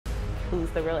who's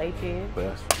the real HU?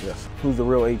 Yes. Who's the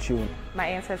real HU? My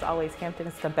answer is always Hampton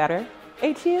is the better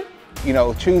HU. You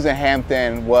know, choosing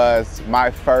Hampton was my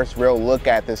first real look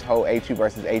at this whole HU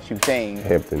versus HU thing.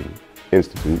 Hampton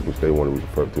Institute, which they want to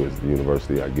refer to as the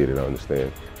university, I get it, I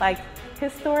understand. Like,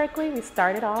 historically, we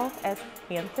started off as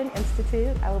Hampton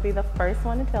Institute. I will be the first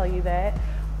one to tell you that.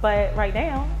 But right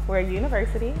now, we're a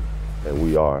university. And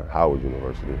we are Howard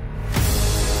University.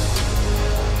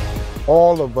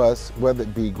 All of us, whether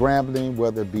it be Grambling,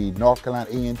 whether it be North Carolina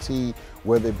A&T,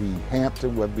 whether it be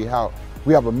Hampton, whether it be Howard,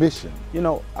 we have a mission. You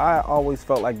know, I always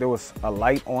felt like there was a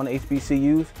light on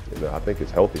HBCUs. And I think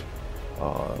it's healthy,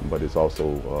 but it's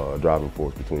also a driving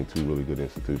force between two really good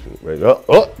institutions. Right?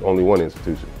 Only one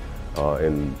institution,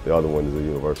 and the other one is a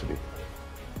university.